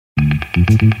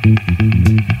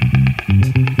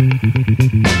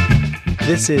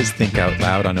This is Think Out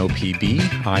Loud on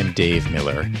OPB. I'm Dave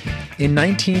Miller. In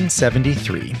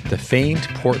 1973, the famed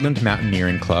Portland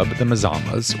mountaineering club, the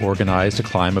Mazamas, organized a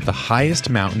climb of the highest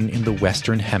mountain in the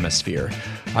Western Hemisphere.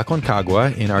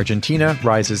 Aconcagua in Argentina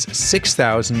rises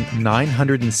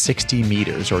 6,960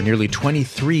 meters, or nearly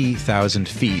 23,000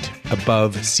 feet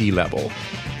above sea level.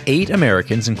 8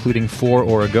 Americans, including 4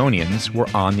 Oregonians, were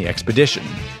on the expedition.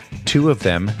 2 of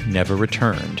them never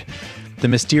returned. The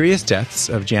mysterious deaths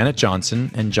of Janet Johnson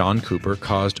and John Cooper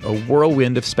caused a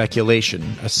whirlwind of speculation,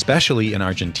 especially in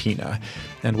Argentina.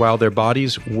 And while their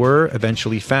bodies were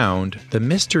eventually found, the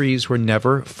mysteries were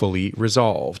never fully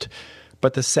resolved.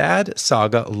 But the sad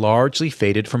saga largely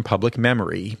faded from public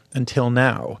memory until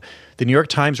now. The New York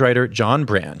Times writer John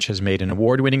Branch has made an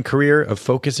award-winning career of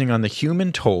focusing on the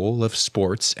human toll of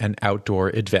sports and outdoor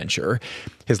adventure.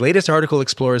 His latest article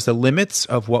explores the limits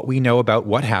of what we know about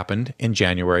what happened in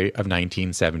January of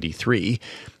 1973.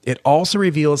 It also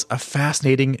reveals a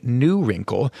fascinating new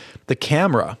wrinkle. The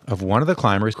camera of one of the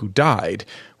climbers who died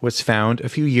was found a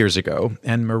few years ago,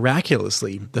 and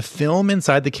miraculously, the film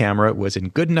inside the camera was in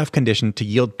good enough condition to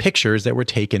yield pictures that were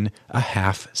taken a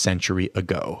half-century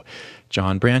ago.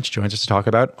 John Branch joins us to talk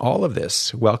about all of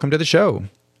this. Welcome to the show.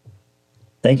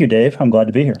 Thank you, Dave. I'm glad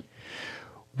to be here.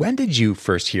 When did you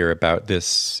first hear about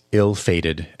this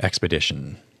ill-fated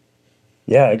expedition?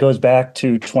 Yeah, it goes back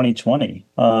to 2020,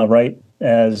 right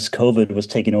as COVID was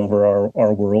taking over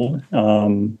our world.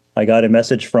 I got a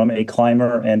message from a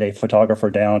climber and a photographer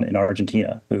down in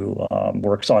Argentina who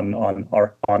works on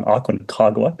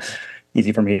Aconcagua,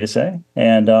 easy for me to say,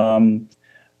 and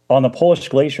on the Polish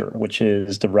Glacier, which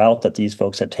is the route that these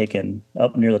folks had taken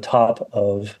up near the top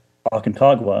of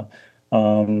Aconcagua.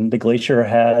 The glacier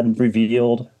had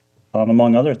revealed,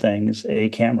 among other things, a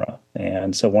camera.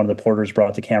 And so one of the porters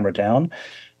brought the camera down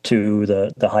to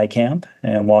the high camp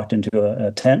and walked into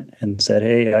a tent and said,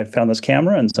 "Hey, I found this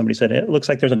camera." And somebody said, "It looks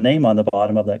like there's a name on the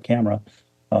bottom of that camera.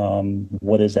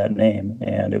 What is that name?"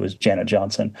 And it was Janet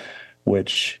Johnson,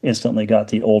 which instantly got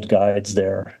the old guides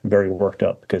there very worked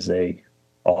up because they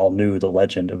all knew the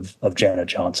legend of Janet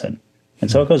Johnson. And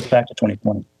so it goes back to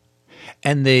 2020.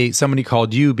 And somebody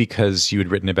called you because you had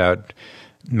written about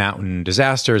mountain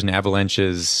disasters and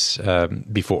avalanches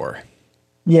before.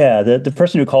 Yeah, the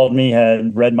person who called me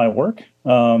had read my work.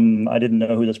 I didn't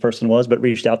know who this person was, but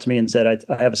reached out to me and said,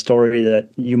 I have a story that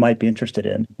you might be interested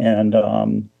in. And,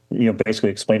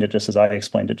 basically explained it just as I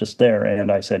explained it just there.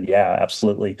 And I said, yeah,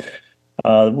 absolutely.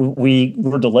 We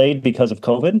were delayed because of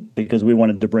COVID, because we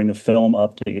wanted to bring the film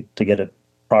up to get it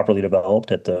properly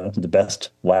developed at the best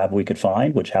lab we could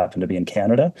find, which happened to be in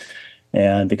Canada.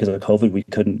 And because of COVID, we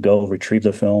couldn't go retrieve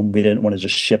the film. We didn't want to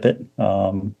just ship it,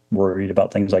 worried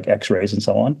about things like X-rays and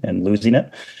so on, and losing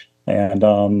it.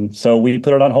 And so we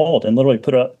put it on hold and literally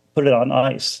put it on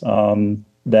ice.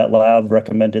 That lab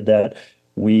recommended that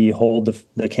we hold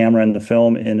the camera and the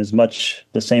film in as much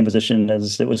the same position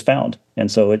as it was found. And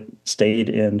so it stayed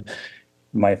in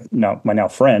my now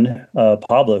friend,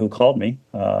 Pablo, who called me,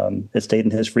 it stayed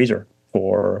in his freezer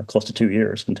for close to 2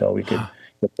 years until we could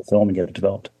get the film and get it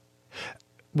developed.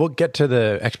 We'll get to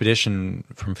the expedition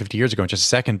from 50 years ago in just a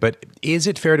second, but is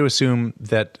it fair to assume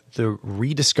that the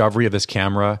rediscovery of this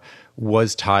camera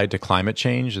was tied to climate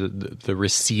change, the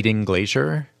receding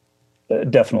glacier?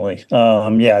 Definitely.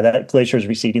 That glacier is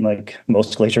receding like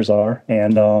most glaciers are.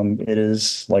 And it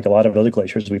is like a lot of other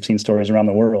glaciers. We've seen stories around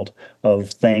the world of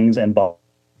things and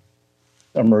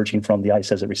emerging from the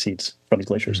ice as it recedes from these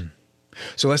glaciers.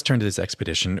 So let's turn to this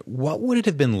expedition. What would it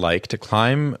have been like to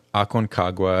climb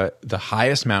Aconcagua, the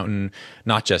highest mountain,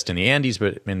 not just in the Andes,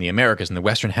 but in the Americas, in the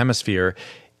Western Hemisphere,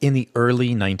 in the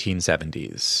early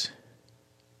 1970s?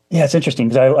 Yeah, it's interesting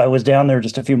because I was down there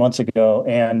just a few months ago,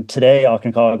 and today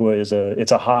Aconcagua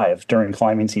it's a hive during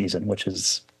climbing season, which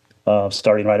is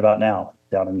starting right about now,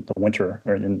 down in the winter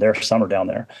or in their summer down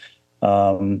there.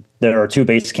 There are 2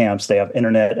 base camps. They have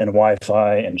internet and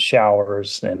Wi-Fi and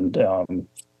showers and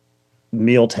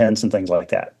meal tents and things like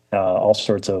that. All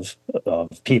sorts of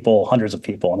people, hundreds of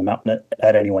people on the mountain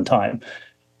at any one time.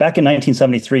 Back in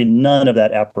 1973, none of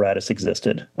that apparatus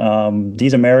existed.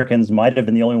 These Americans might have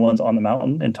been the only ones on the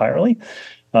mountain entirely.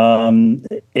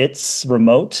 It's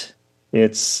remote.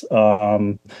 It's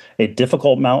a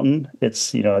difficult mountain.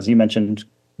 It's, as you mentioned,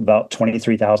 about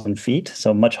 23,000 feet,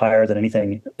 so much higher than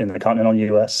anything in the continental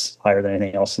U.S., higher than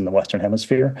anything else in the Western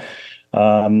Hemisphere.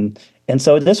 And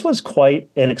so this was quite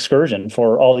an excursion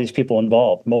for all these people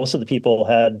involved. Most of the people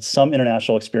had some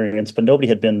international experience, but nobody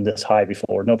had been this high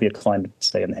before. Nobody had climbed,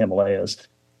 say, in the Himalayas.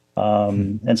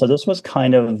 And so this was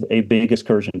kind of a big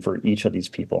excursion for each of these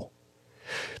people.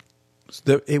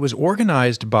 It was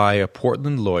organized by a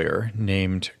Portland lawyer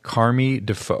named Carmi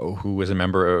Defoe, who was a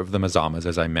member of the Mazamas,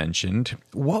 as I mentioned.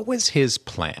 What was his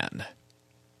plan?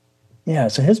 Yeah,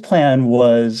 so his plan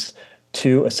was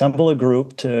to assemble a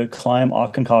group to climb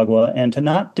Aconcagua and to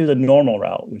not do the normal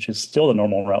route, which is still the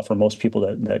normal route for most people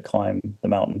that climb the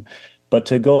mountain, but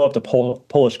to go up the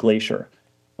Polish Glacier.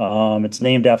 It's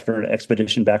named after an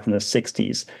expedition back from the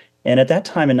 60s. And at that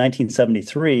time in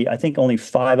 1973, I think only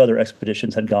five other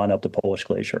expeditions had gone up the Polish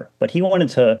Glacier. But he wanted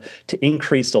to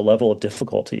increase the level of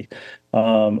difficulty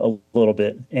a little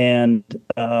bit and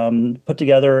put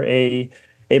together a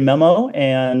memo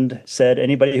and said,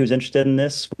 anybody who's interested in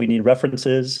this, we need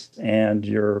references and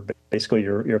your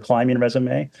climbing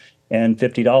resume and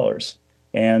 $50.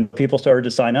 And people started to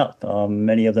sign up.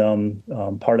 Many of them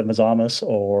part of Mazamas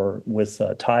or with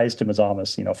ties to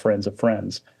Mazamas, friends of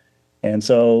friends. And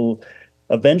so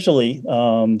eventually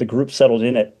the group settled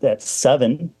in at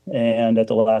seven. And at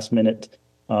the last minute,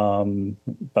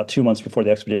 about 2 months before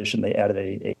the expedition, they added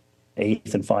a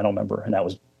eighth and final member, and that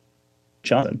was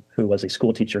Johnson, who was a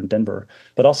school teacher in Denver,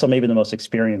 but also maybe the most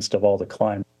experienced of all the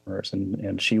climbers.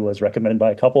 And she was recommended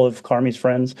by a couple of Carmi's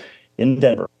friends in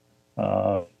Denver.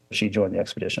 She joined the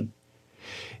expedition.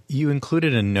 You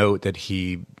included a note that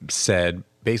he said,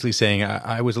 basically saying,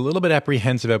 I was a little bit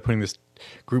apprehensive about putting this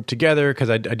group together because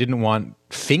I didn't want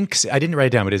finks. I didn't write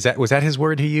it down, but was that his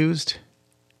word he used?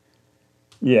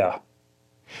 Yeah.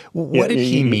 What did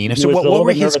he mean? So what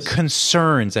were his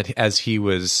concerns as he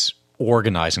was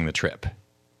organizing the trip?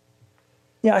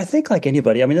 Yeah, I think like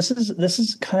anybody, I mean, this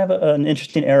is kind of an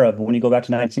interesting era when you go back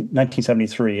to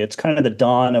 1973. It's kind of the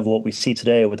dawn of what we see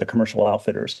today with the commercial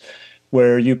outfitters,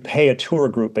 where you pay a tour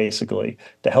group basically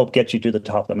to help get you to the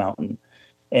top of the mountain.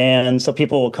 And so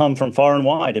people will come from far and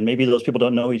wide, and maybe those people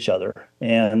don't know each other.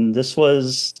 And this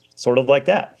was sort of like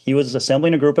that. He was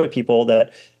assembling a group of people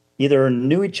that either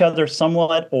knew each other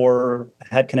somewhat or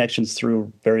had connections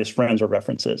through various friends or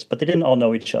references, but they didn't all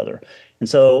know each other. And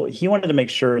so he wanted to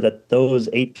make sure that those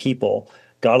 8 people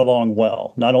got along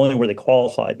well. Not only were they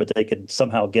qualified, but they could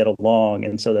somehow get along,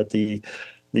 and so that the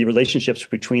relationships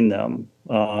between them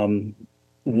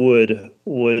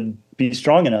would be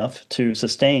strong enough to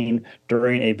sustain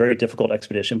during a very difficult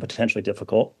expedition, potentially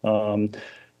difficult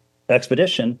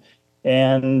expedition.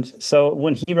 And so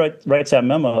when he writes that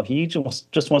memo, he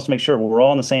just wants to make sure we're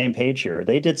all on the same page here.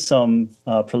 They did some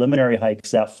preliminary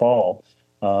hikes that fall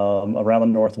around the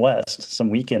Northwest,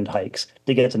 some weekend hikes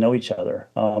to get to know each other.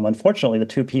 Unfortunately, the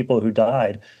 2 people who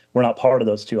died were not part of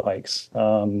those 2 hikes.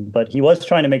 But he was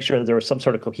trying to make sure that there was some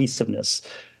sort of cohesiveness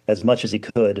as much as he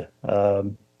could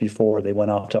before they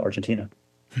went off to Argentina.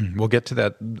 We'll get to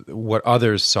that, what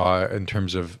others saw in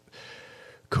terms of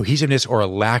cohesiveness or a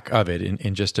lack of it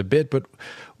in just a bit. But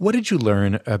what did you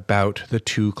learn about the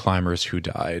 2 climbers who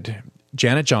died,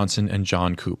 Janet Johnson and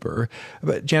John Cooper?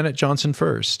 But Janet Johnson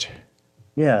first.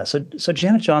 Yeah, so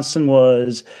Janet Johnson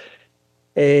was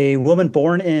a woman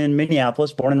born and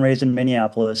raised in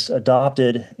Minneapolis,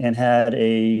 adopted, and had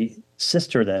a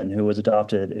sister then who was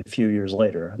adopted a few years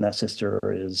later. And that sister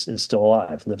is still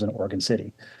alive, lives in Oregon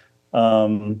City.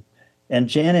 And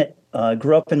Janet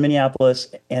grew up in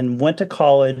Minneapolis and went to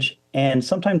college. And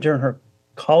sometime during her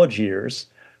college years,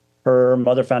 her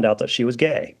mother found out that she was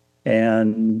gay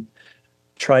and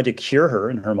tried to cure her,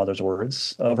 in her mother's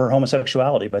words, of her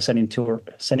homosexuality by sending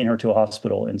her to a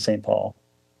hospital in St. Paul.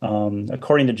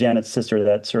 According to Janet's sister,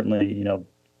 that certainly,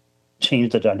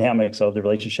 changed the dynamics of the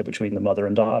relationship between the mother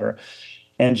and daughter.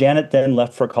 And Janet then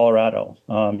left for Colorado.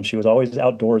 She was always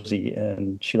outdoorsy,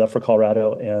 and she left for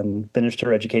Colorado and finished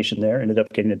her education there, ended up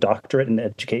getting a doctorate in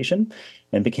education,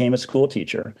 and became a school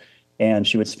teacher. And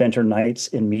she would spend her nights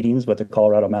in meetings with the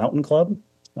Colorado Mountain Club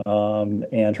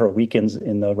and her weekends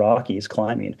in the Rockies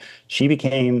climbing. She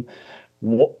became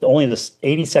only the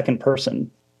 82nd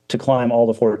person to climb all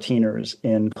the 14ers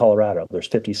in Colorado. There's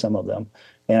 50 some of them.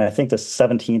 And I think the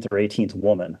 17th or 18th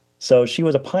woman. So she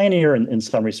was a pioneer in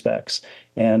some respects,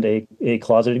 and a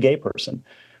closeted gay person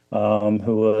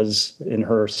who was, in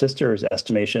her sister's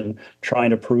estimation, trying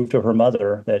to prove to her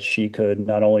mother that she could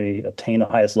not only attain the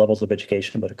highest levels of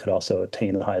education, but it could also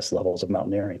attain the highest levels of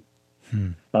mountaineering.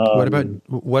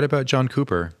 What about John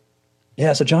Cooper?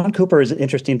 Yeah, so John Cooper is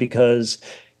interesting because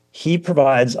he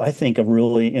provides, I think, a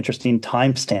really interesting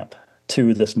timestamp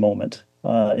to this moment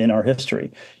in our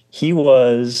history. He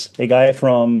was a guy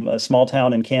from a small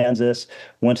town in Kansas,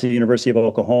 went to the University of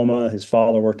Oklahoma. His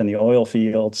father worked in the oil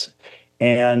fields,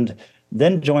 and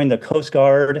then joined the Coast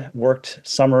Guard, worked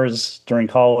summers during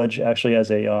college, actually as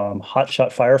a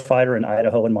hotshot firefighter in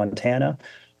Idaho and Montana,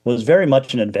 was very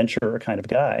much an adventurer kind of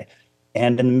guy.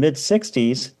 And in the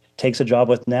mid-'60s, takes a job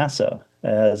with NASA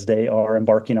as they are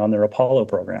embarking on their Apollo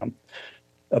program.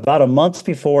 About a month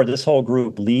before this whole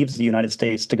group leaves the United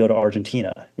States to go to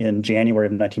Argentina in January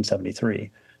of 1973,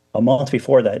 a month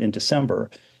before that, in December,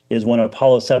 is when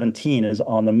Apollo 17 is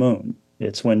on the moon.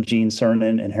 It's when Gene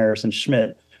Cernan and Harrison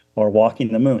Schmitt are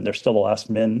walking the moon. They're still the last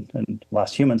men and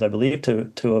last humans, I believe,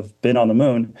 to have been on the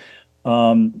moon.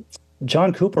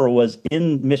 John Cooper was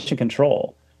in mission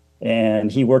control,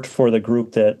 and he worked for the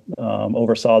group that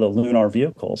oversaw the lunar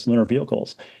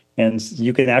vehicles. And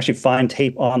you can actually find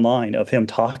tape online of him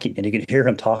talking, and you can hear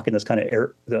him talking this kind of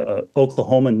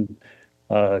Oklahoman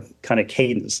kind of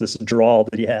cadence, this drawl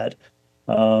that he had.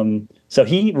 So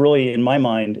he really, in my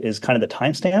mind, is kind of the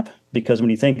timestamp, because when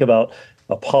you think about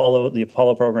the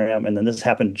Apollo program, and then this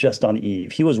happened just on the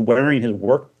eve. He was wearing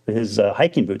his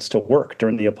hiking boots to work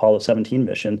during the Apollo 17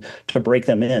 mission to break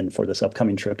them in for this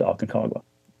upcoming trip to Aconcagua.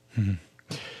 Hmm.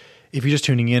 If you're just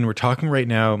tuning in, we're talking right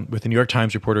now with the New York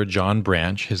Times reporter John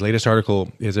Branch. His latest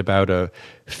article is about a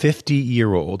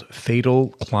 50-year-old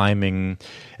fatal climbing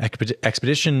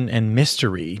expedition and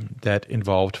mystery that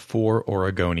involved 4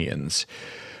 Oregonians.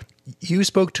 You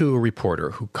spoke to a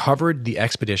reporter who covered the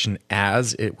expedition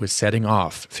as it was setting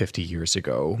off 50 years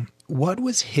ago. What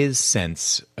was his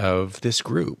sense of this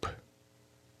group?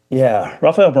 Yeah,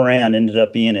 Rafael Moran ended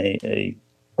up being a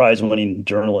prize-winning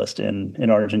journalist in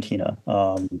Argentina,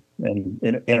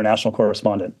 and international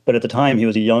correspondent. But at the time, he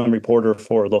was a young reporter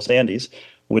for Los Andes,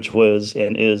 which was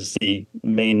and is the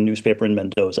main newspaper in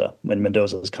Mendoza. And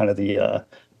Mendoza is kind of the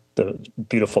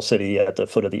beautiful city at the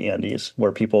foot of the Andes,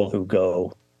 where people who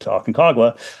go to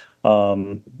Aconcagua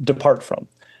depart from.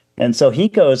 And so he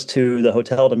goes to the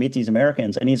hotel to meet these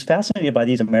Americans, and he's fascinated by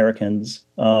these Americans.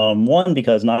 One,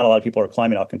 because not a lot of people are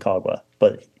climbing Aconcagua,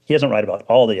 but he doesn't write about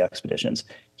all the expeditions.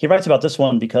 He writes about this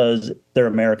one because they're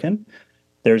American.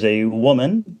 There's a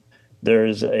woman,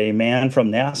 there's a man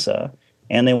from NASA,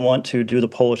 and they want to do the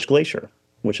Polish Glacier,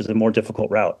 which is a more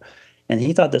difficult route. And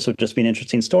he thought this would just be an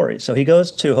interesting story. So he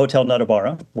goes to Hotel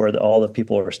Nuttabara, where all the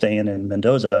people are staying in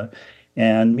Mendoza,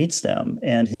 and meets them.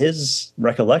 And his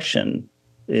recollection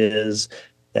is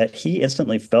that he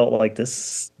instantly felt like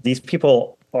these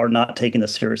people are not taking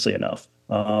this seriously enough.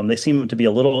 They seem to be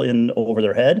a little in over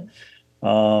their head.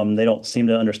 They don't seem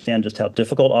to understand just how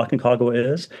difficult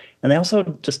Aconcagua is. And they also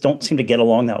just don't seem to get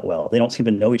along that well. They don't seem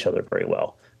to know each other very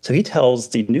well. So he tells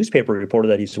the newspaper reporter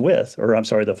that he's with, or I'm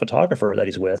sorry, the photographer that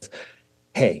he's with,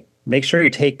 hey, make sure you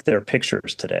take their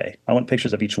pictures today. I want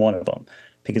pictures of each one of them,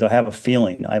 because I have a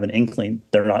feeling, I have an inkling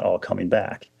they're not all coming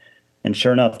back. And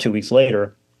sure enough, 2 weeks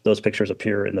later, those pictures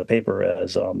appear in the paper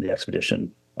as the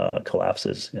expedition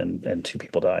collapses and 2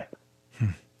 people die.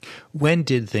 When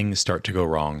did things start to go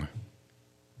wrong?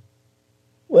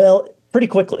 Well, pretty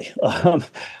quickly.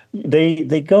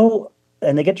 They go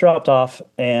and they get dropped off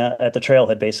at the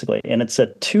trailhead, basically. And it's a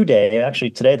 2-day, actually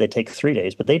today they take 3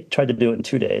 days, but they tried to do it in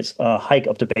 2 days, hike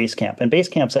up to base camp. And base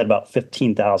camp's at about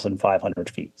 15,500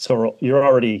 feet. So you're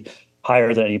already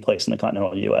higher than any place in the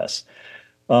continental U.S.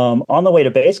 On the way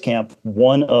to base camp,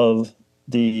 one of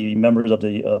the members of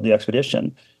the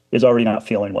expedition is already not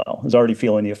feeling well, is already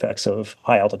feeling the effects of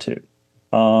high altitude.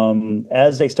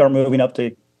 As they start moving up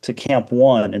to Camp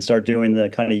 1 and start doing the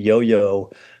kind of yo-yo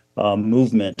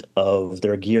movement of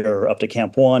their gear up to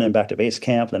Camp 1 and back to base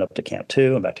camp, then up to Camp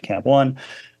 2 and back to Camp 1,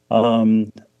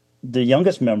 the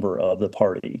youngest member of the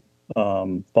party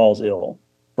falls ill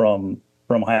from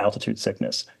high altitude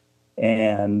sickness,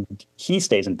 and he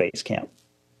stays in base camp.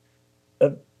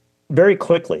 Very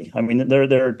quickly. I mean,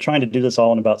 they're trying to do this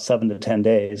all in about 7 to 10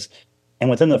 days, and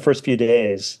within the first few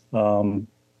days,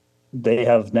 they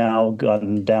have now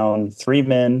gotten down 3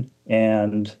 men,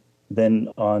 and then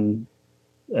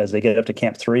as they get up to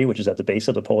Camp 3, which is at the base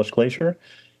of the Polish Glacier,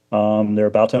 they're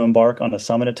about to embark on a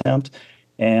summit attempt,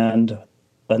 and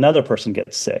another person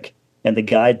gets sick, and the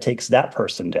guide takes that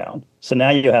person down. So now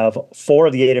you have 4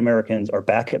 of the 8 Americans are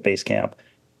back at base camp,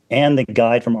 and the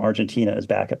guide from Argentina is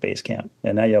back at base camp.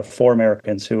 And now you have 4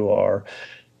 Americans who are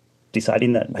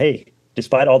deciding that, hey,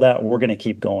 despite all that, we're going to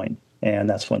keep going. And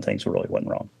that's when things really went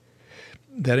wrong.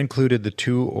 That included the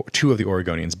two of the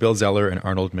Oregonians, Bill Zeller and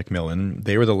Arnold McMillan.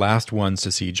 They were the last ones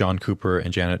to see John Cooper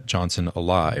and Janet Johnson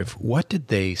alive. What did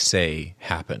they say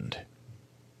happened?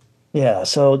 Yeah,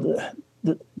 so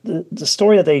the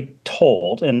story that they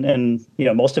told, and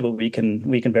most of it we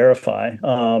can verify,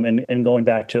 and going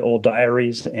back to old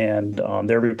diaries and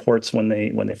their reports when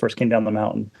they first came down the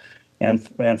mountain, and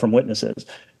from witnesses.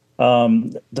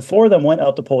 The 4 of them went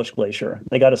out to Polish Glacier.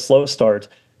 They got a slow start.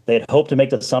 They had hoped to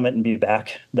make the summit and be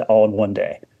back all in one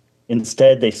day.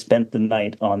 Instead, they spent the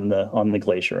night on the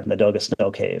glacier, and they dug a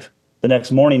snow cave. The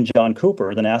next morning, John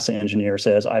Cooper, the NASA engineer,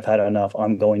 says, "I've had enough.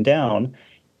 I'm going down."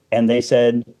 And they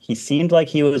said he seemed like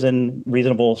he was in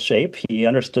reasonable shape. He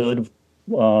understood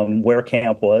where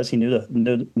camp was. He knew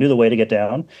the way to get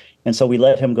down, and so we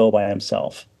let him go by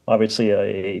himself. Obviously,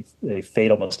 a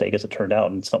fatal mistake as it turned out,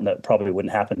 and something that probably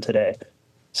wouldn't happen today.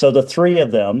 So the three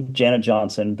of them, Janet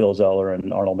Johnson, Bill Zeller,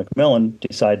 and Arnold McMillan,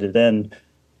 decided then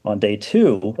on day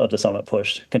two of the summit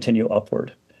push, continue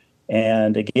upward.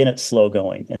 And again, it's slow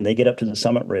going. And they get up to the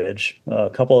summit ridge, a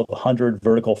couple of hundred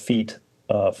vertical feet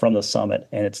from the summit,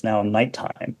 and it's now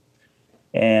nighttime.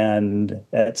 And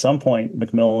at some point,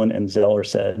 McMillan and Zeller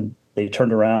said they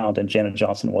turned around and Janet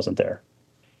Johnson wasn't there.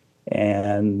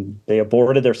 And they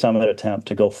aborted their summit attempt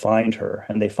to go find her.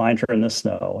 And they find her in the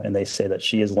snow, and they say that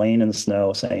she is laying in the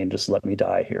snow saying, "Just let me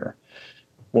die here."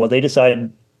 Well, they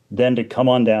decided then to come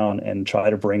on down and try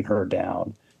to bring her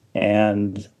down.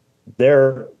 And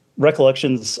their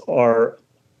recollections are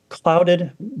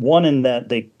clouded, one in that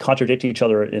they contradict each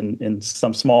other in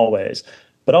some small ways,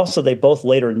 but also they both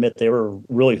later admit they were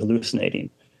really hallucinating.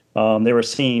 They were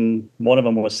seeing, one of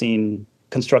them was seeing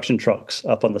construction trucks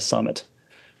up on the summit,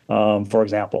 for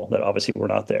example, that obviously were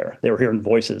not there. They were hearing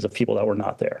voices of people that were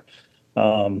not there.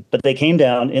 But they came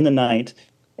down in the night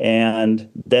and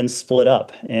then split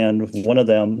up. And one of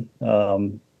them,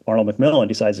 Arnold McMillan,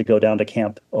 decides to go down to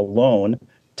camp alone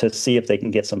to see if they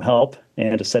can get some help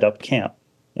and to set up camp.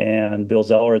 And Bill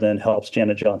Zeller then helps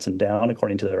Janet Johnson down,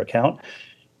 according to their account.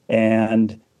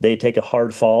 And they take a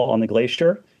hard fall on the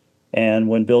glacier. And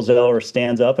when Bill Zeller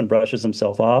stands up and brushes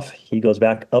himself off, he goes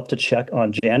back up to check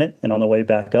on Janet. And on the way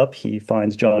back up, he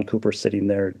finds John Cooper sitting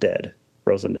there dead,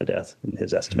 frozen to death in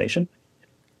his estimation.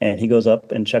 And he goes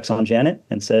up and checks on Janet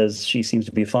and says she seems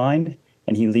to be fine.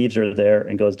 And he leaves her there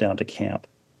and goes down to camp.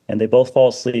 And they both fall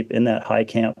asleep in that high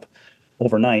camp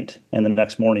overnight, and the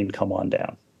next morning come on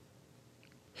down.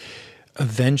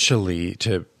 Eventually,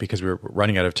 because we're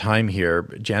running out of time here,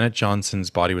 Janet Johnson's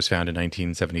body was found in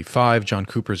 1975. John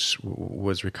Cooper's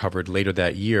was recovered later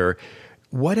that year.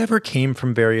 Whatever came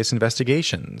from various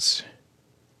investigations?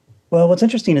 Well, what's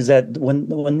interesting is that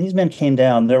when these men came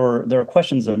down, there were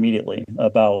questions immediately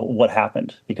about what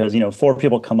happened, because 4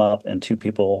 people come up and 2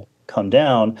 people come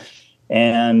down,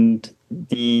 and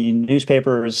the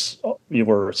newspapers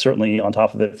were certainly on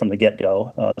top of it from the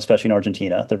get-go, especially in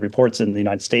Argentina. The reports in the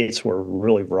United States were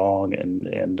really wrong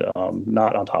and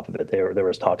not on top of it. There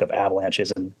was talk of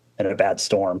avalanches and a bad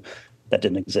storm that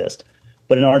didn't exist.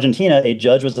 But in Argentina, a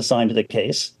judge was assigned to the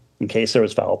case in case there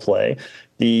was foul play.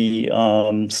 The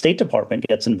State Department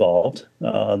gets involved.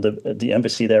 The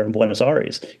embassy there in Buenos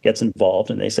Aires gets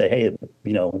involved, and they say, "Hey,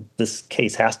 this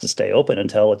case has to stay open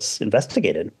until it's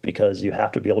investigated, because you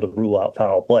have to be able to rule out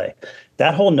foul play."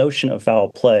 That whole notion of foul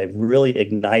play really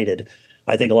ignited,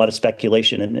 I think, a lot of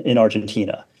speculation in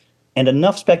Argentina, and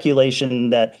enough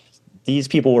speculation that these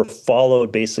people were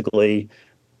followed basically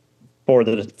for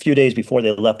the few days before they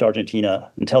left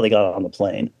Argentina until they got on the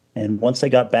plane. And once they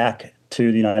got back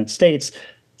to the United States,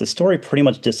 the story pretty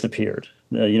much disappeared.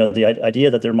 The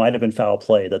idea that there might have been foul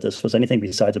play, that this was anything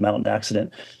besides a mountain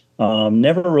accident,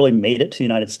 never really made it to the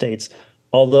United States.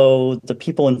 Although the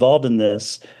people involved in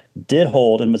this did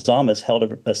hold, and Mazamas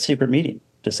held a secret meeting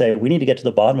to say, we need to get to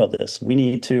the bottom of this. We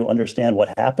need to understand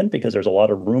what happened, because there's a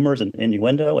lot of rumors and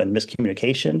innuendo and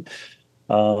miscommunication.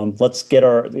 Let's get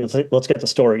the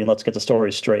story, and let's get the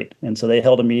story straight. And so they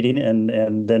held a meeting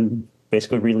and then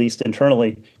basically released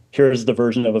internally, here's the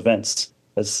version of events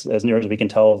as near as we can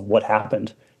tell of what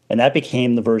happened. And that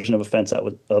became the version of events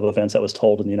that was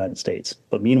told in the United States.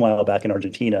 But meanwhile, back in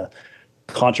Argentina,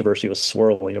 controversy was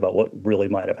swirling about what really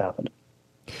might have happened.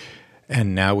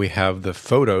 And now we have the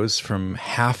photos from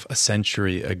half a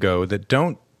century ago that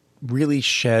don't really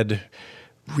shed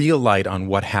real light on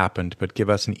what happened, but give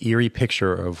us an eerie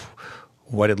picture of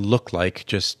what it looked like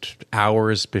just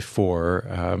hours before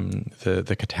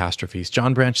the catastrophes.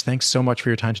 John Branch, thanks so much for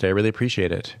your time today. I really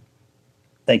appreciate it.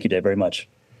 Thank you, Dave, very much.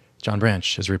 John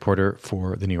Branch is a reporter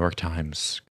for the New York Times.